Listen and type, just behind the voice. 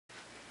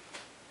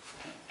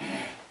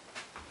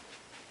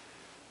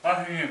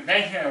what we do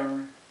basic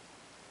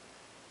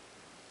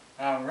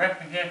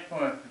arithmetic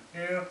for the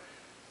 2,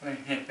 which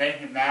is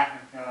basic math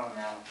and so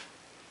now.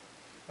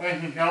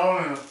 Which is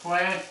over the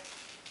quiz.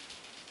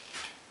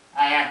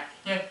 I have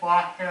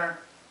dishwasher,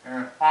 there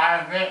are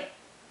 5 of it.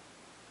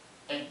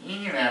 It's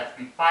easy to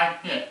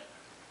 5 tips.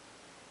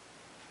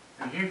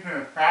 The use of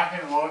the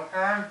fraction low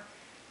term,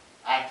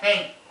 I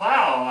think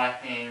 12, I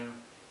think,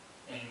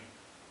 is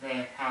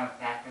very common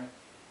fraction.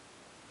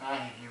 I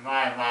can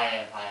divide by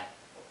it by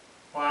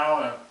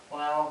 12 and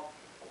 12,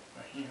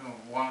 which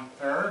equals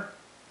 1/3.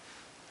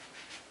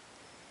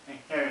 And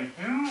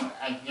 32,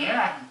 again,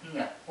 I can see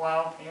a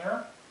 12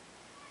 here.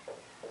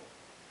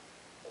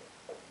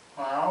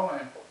 12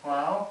 and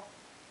 12.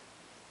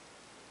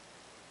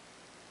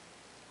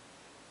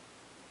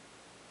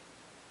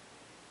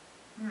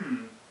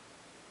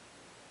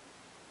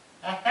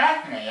 That's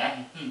fascinating. I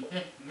can see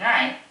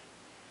 59.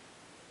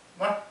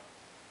 What?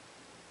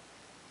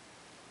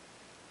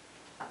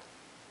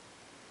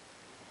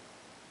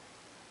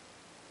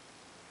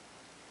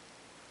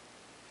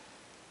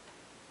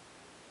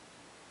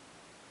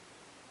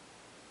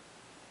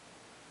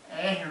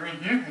 And if you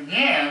reduce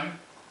again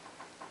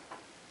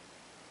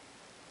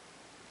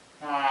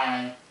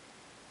by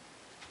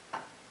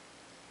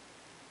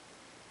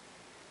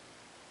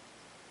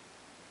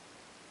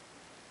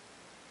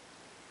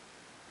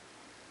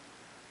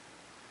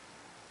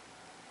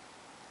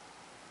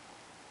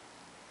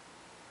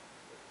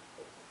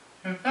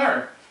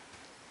 2/3.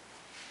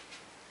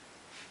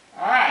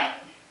 Alright,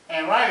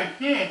 and what we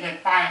see is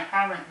just find a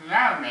common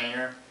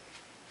denominator.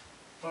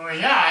 What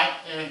we got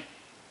is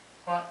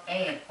 8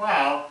 and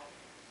 12.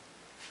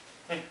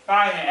 Just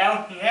find an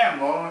LCM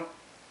mode,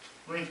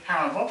 which is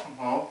kind of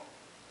multiple.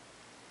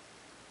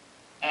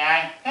 And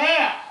I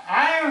think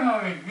I don't know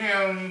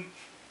assume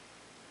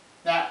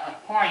that a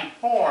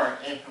 0.4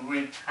 is a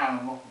weak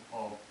common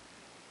multiple.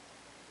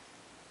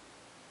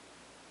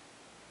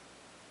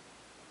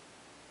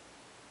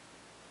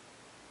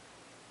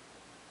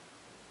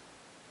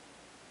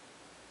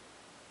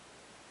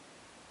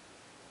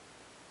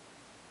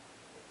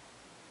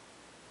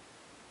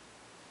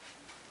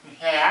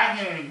 Okay, I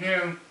can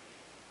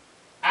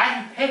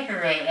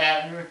picture it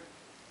as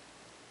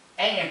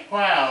 8 and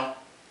 12.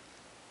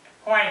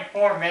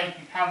 0.4 makes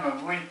become a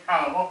weak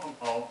common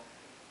multiple.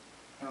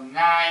 So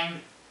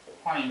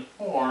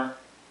 9.4,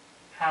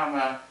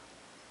 comma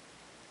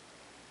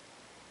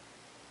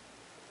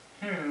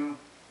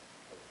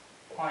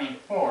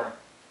 2.4.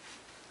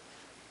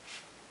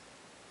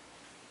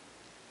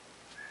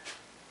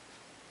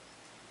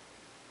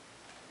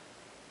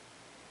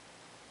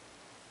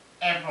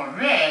 And for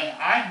this,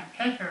 I can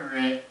picture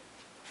it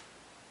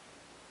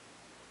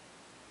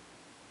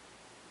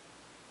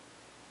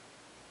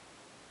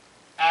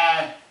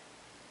as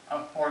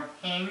a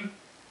 14.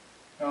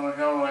 So we'll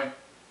go with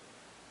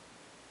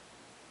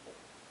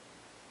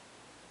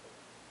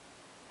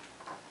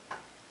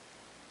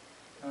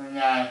we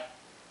got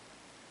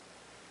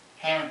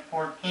 10,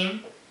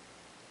 14,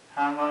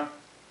 comma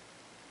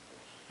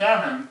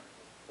 7,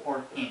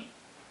 14.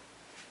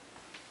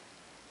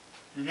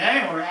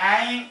 Today we're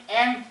adding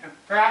and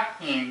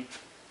subtracting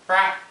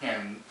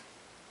fractions.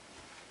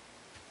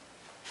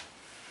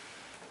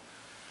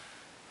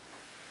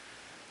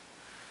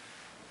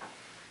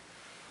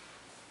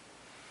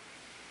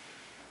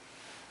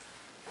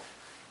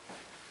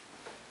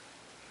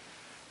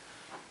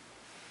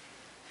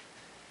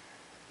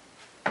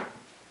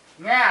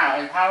 Now,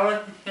 if I were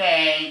to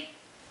say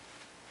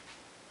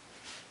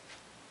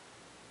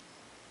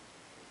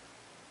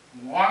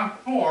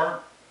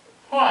 1/4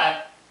 plus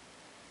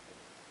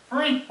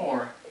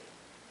 3/4.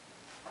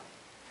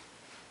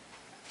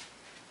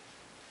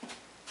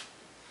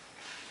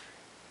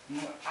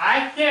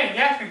 I said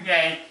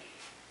yesterday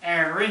in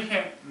a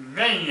recent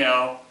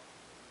video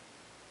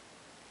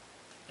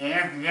in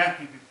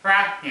introduction to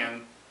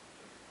fractions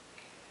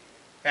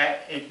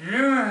that if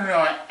you're going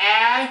to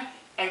add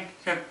and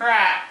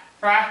subtract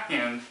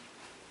fractions,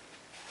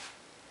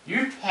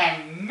 you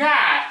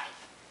cannot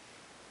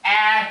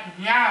add the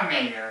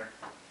denominator,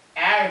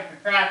 add and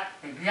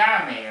subtract the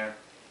denominator.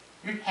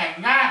 You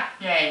cannot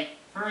say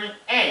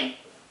 3/8.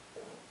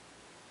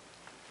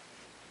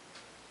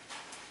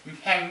 You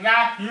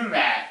cannot do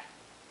that.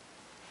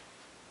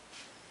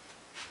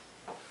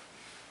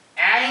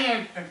 Adding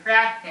and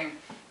subtracting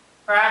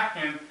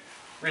fractions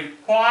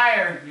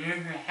requires you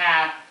to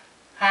have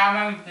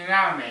common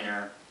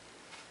denominator.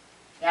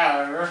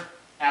 However,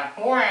 at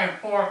 4 and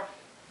 4,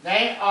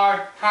 they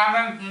are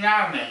common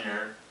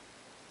denominators.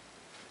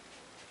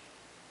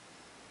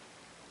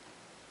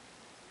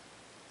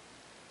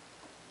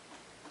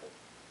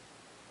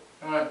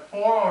 So it's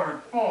 4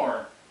 over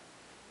 4.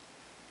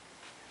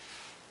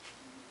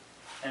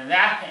 And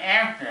that's the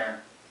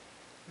answer.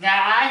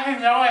 Now I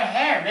can go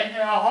ahead and make it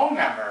a whole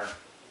number.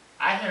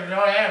 I can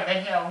go ahead and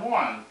make it a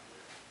 1.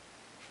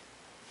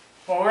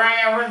 But right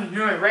now we're going to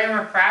do a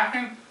regular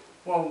fraction.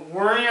 We'll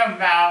worry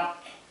about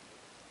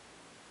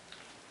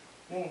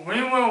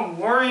we will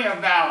worry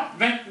about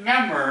mixed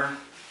numbers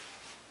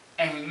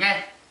in the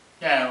next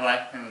set of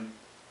lessons.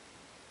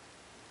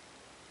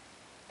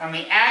 I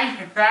mean, adding,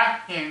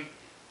 subtracting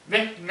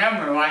this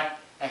number, like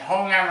a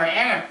whole number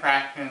and a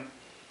fraction,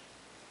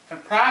 the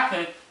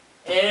process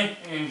is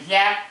the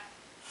exact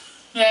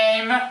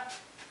same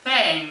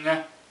thing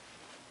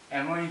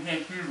as when you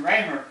just use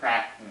regular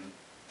fractions.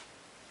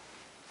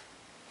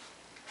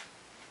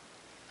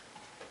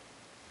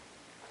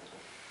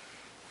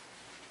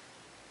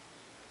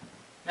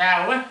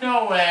 Now let's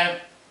go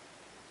with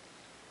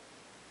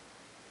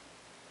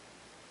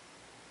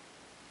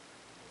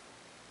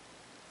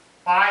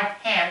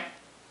 5/10,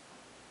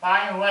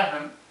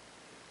 5/11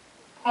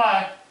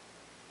 plus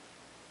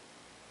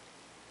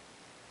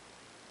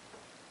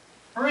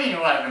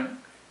 3/11.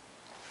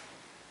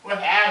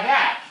 Let's add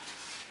that.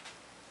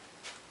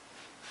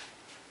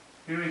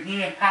 Do we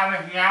see a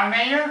common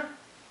denominator?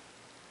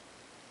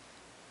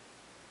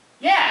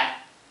 Yeah.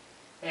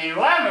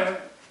 11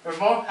 for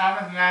both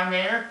common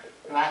denominator,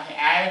 so I can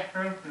add it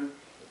through to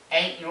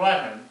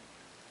 8/11.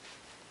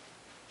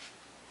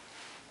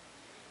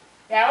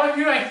 Now let's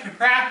do a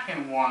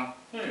subtraction one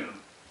too.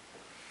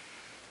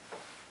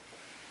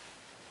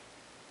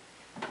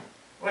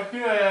 Let's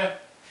do a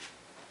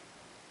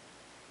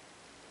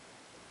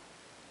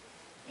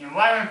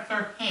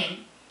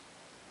 11/13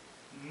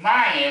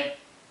 minus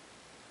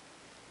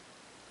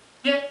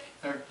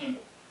 6/13.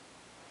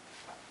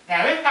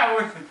 Now this time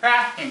we're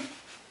subtracting.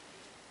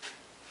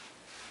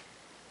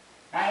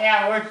 Right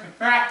now we're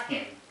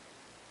subtracting.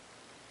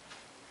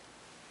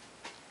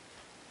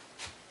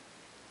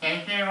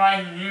 Same thing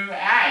like you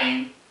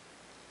adding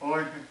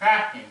or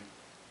subtracting,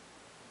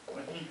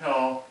 which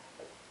equals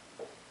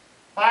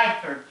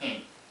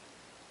 5/13.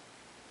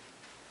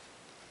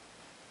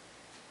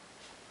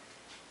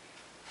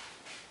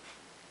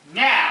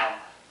 Now,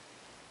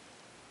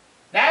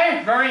 that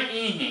is very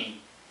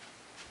easy.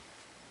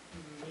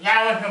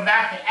 Now let's go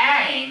back to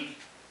adding.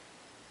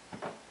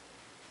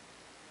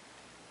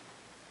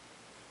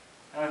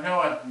 I'll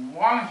go with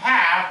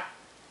 1/2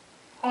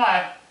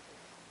 plus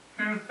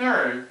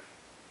 2/3.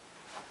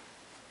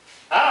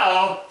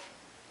 Uh-oh.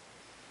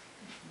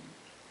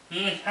 Do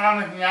you use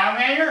common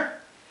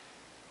denominator?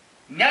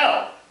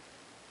 No.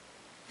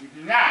 You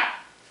do not.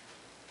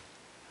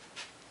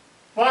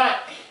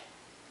 But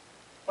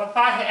let's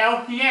find the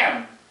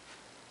LCM.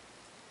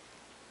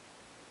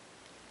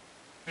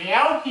 The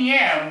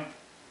LCM,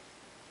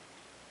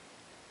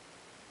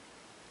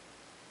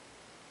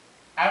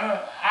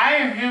 I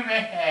am giving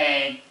this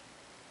a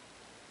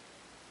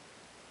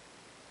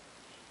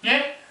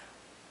 6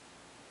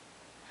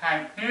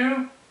 times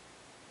 2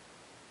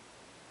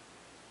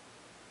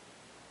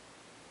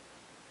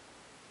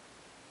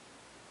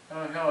 so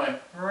we'll go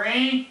with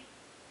 3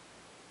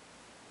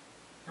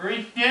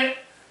 6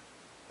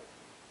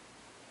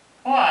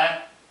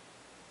 plus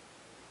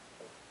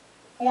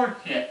 4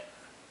 6,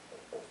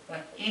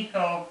 which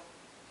equals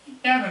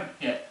 7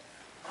 6.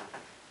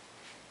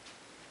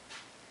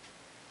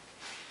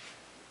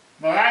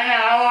 But right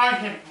now I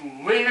want to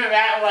leave it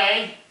that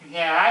way.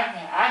 Yeah,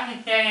 I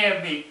can say it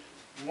would be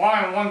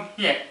 1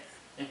 1/6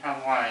 if I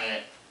wanted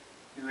it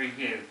to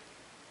reduce.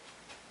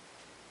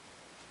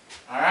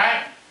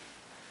 Alright?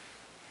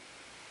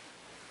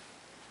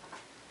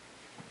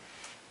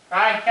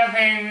 Try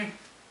something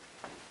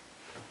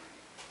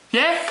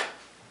just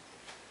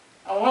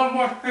a little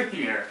more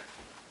trickier.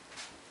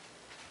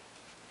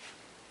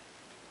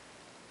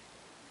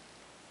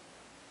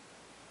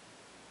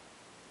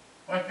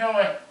 Let's go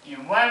with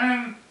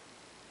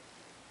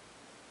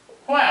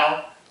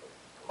 11/12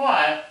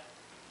 plus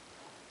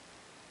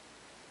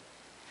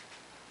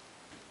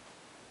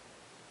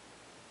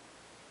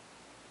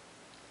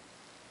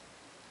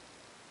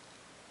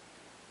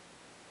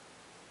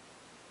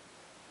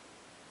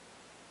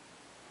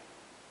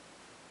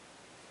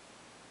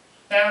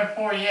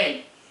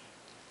 7/48.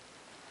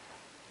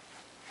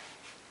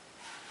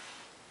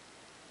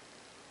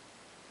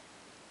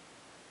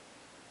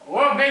 A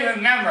little bigger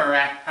number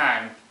last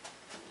time.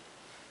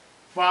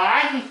 Well,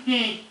 I can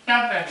see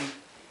something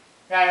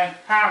that is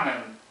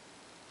common.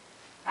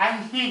 I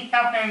can see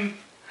something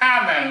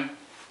common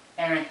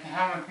in the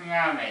common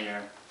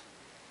denominator.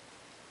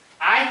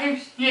 I can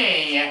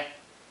see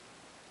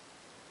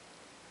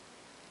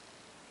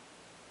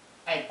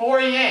a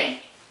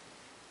 48.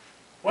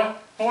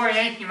 What's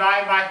 48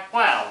 divided by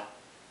 12?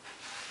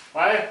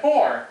 What is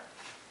 4?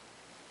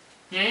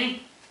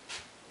 See?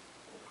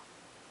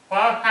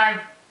 12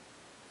 times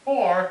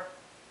 4,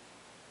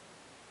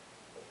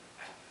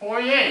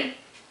 48.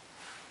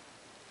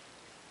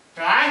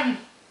 So I can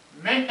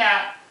make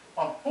that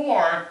a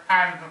 4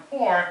 times a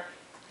 4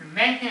 to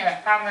make it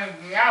a common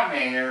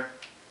denominator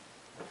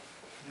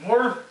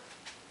worth.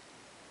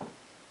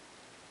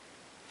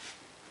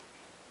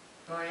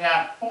 So we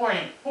have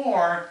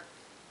 44,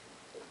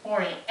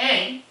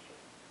 48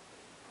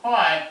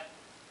 plus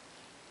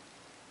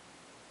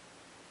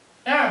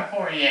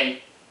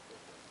 7/48.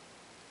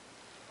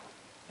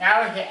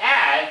 Now we can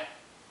add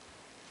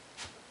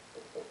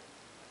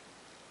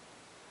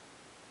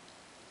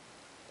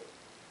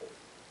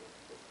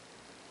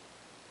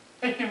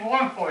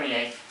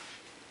 51/48.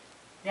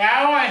 Now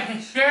I want to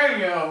show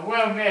you a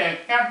little bit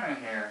of something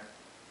here.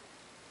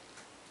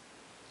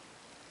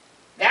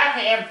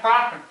 that's the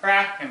improper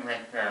fraction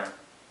right there.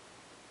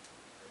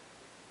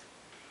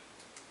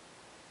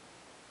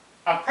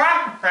 A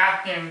proper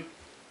fraction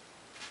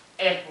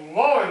is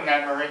lower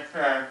number right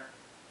there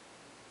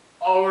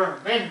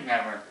over big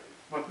number.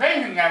 But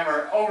big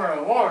number over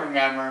a lower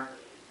number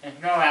is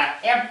known as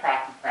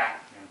improper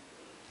fraction.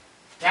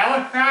 Now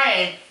let's try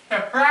a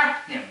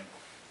subtraction.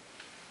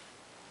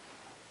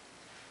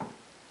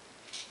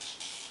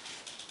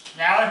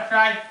 Now let's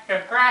try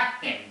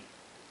subtracting.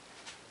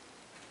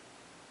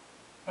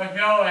 Let's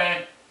go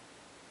with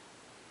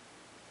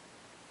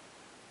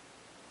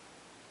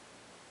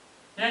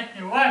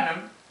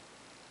 611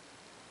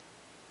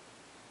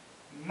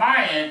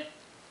 minus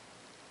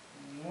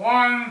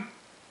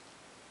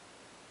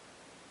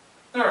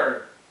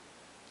 1/3.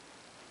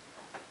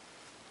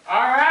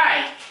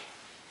 Alright.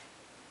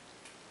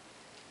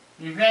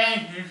 You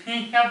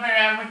see something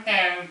that we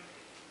can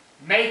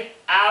make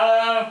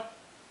out of?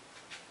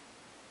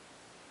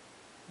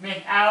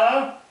 Make out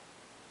of?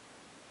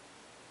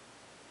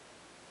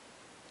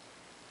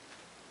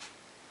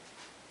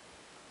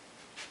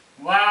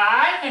 Well,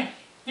 I can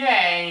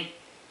say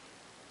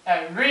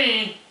that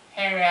we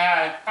can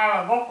have a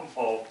common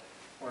multiple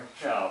or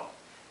so.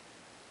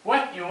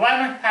 What's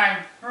 11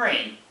 times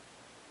 3?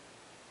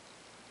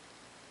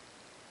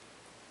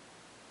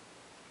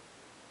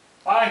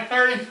 Well, it's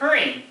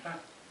 33.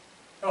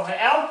 So the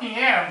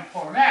LCM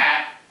for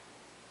that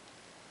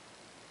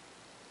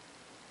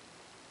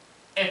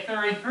is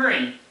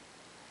 33.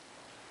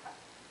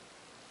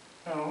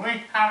 So the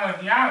least common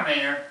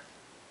denominator,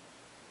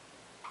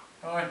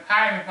 so it's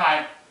kind of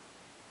like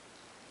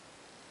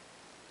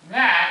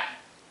that.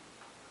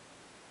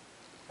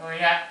 So we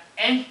got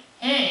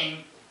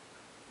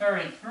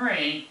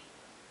 1833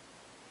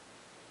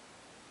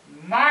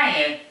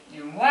 minus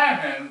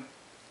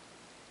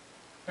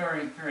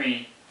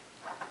 1133.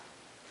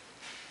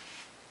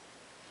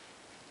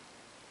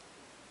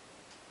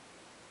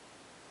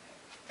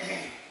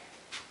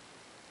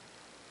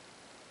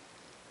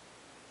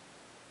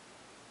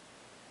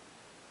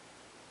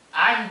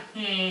 I can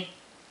see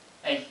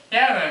a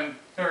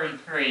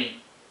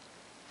 733,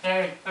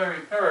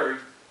 733,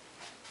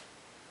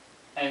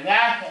 and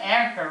that's the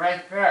answer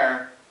right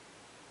there.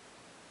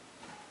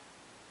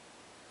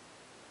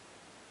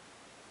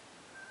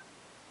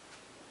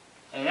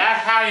 And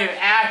that's how you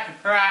add the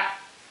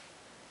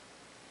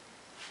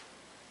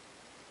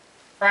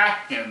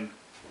fractions.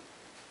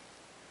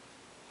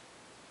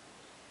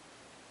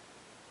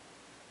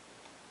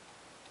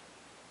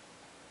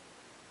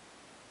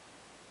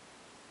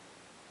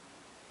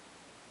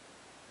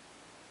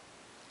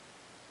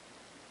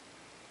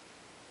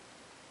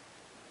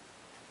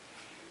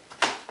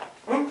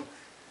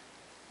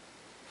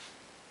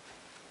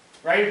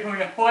 Ready for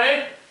the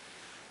quiz?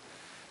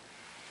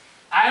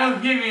 I will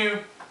give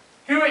you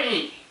 2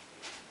 each.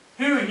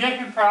 2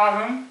 addition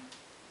problems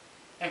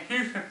and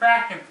 2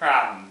 subtraction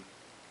problems.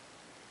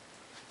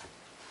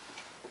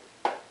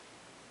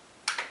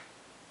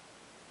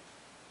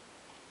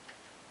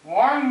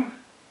 One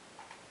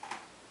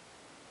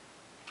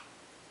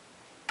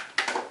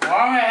will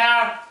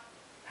have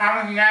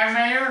common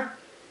denominator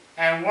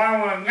and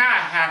one will not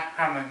have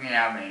common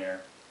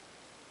denominator.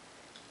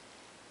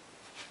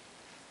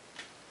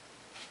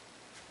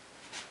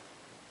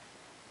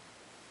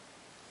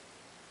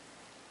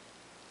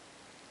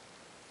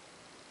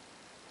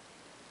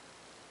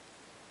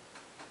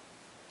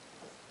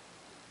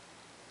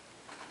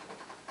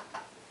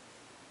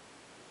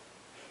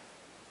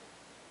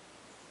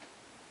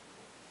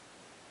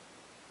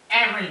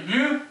 And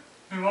reduce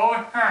the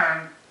lowest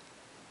term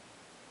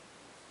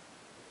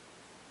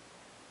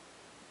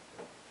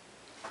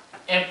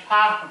if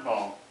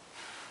possible.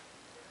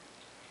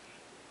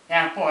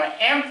 Now for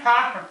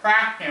improper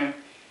fractions,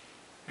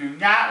 do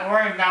not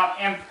worry about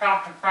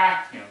improper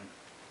fractions.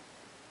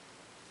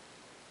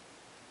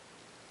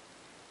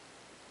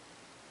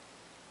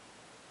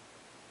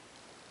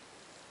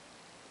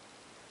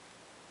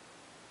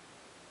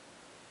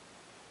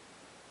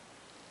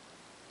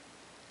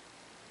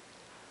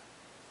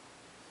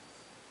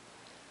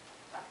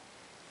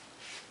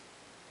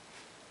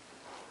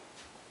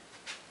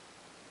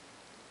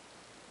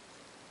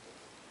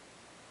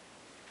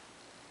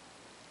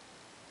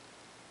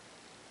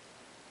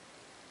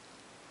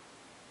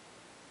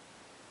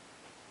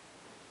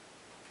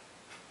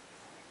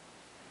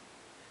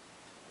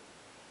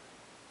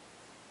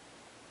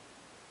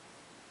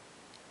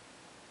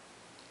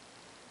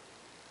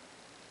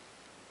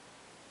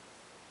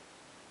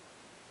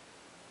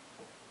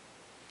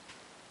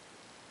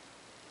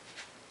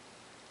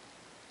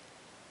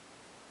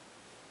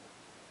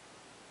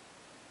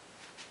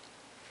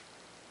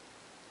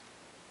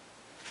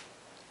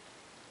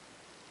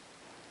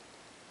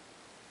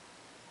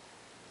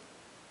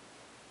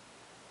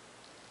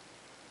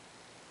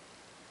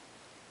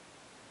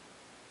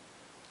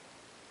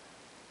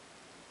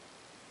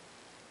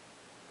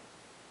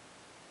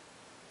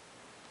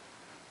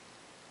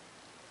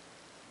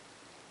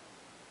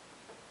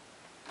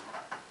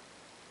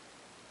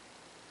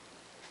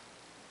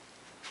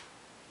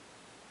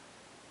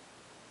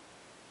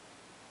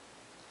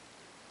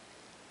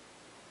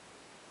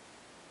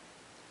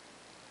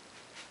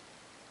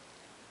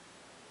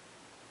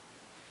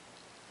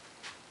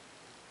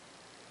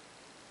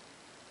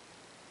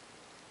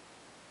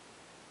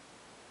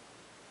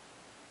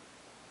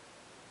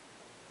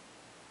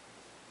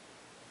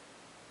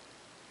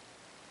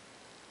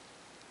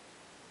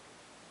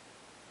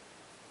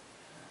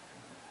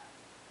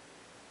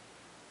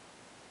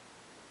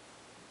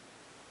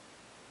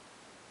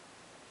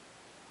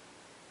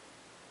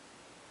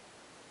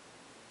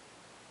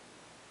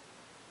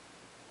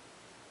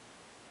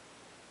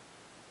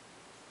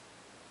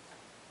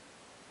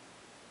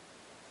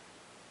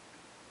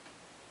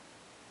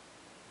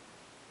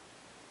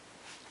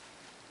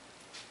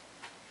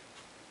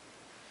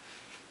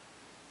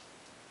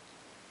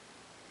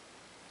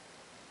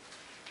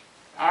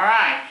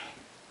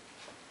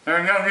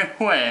 There goes the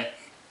quiz.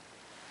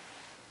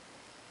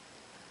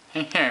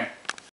 Take care.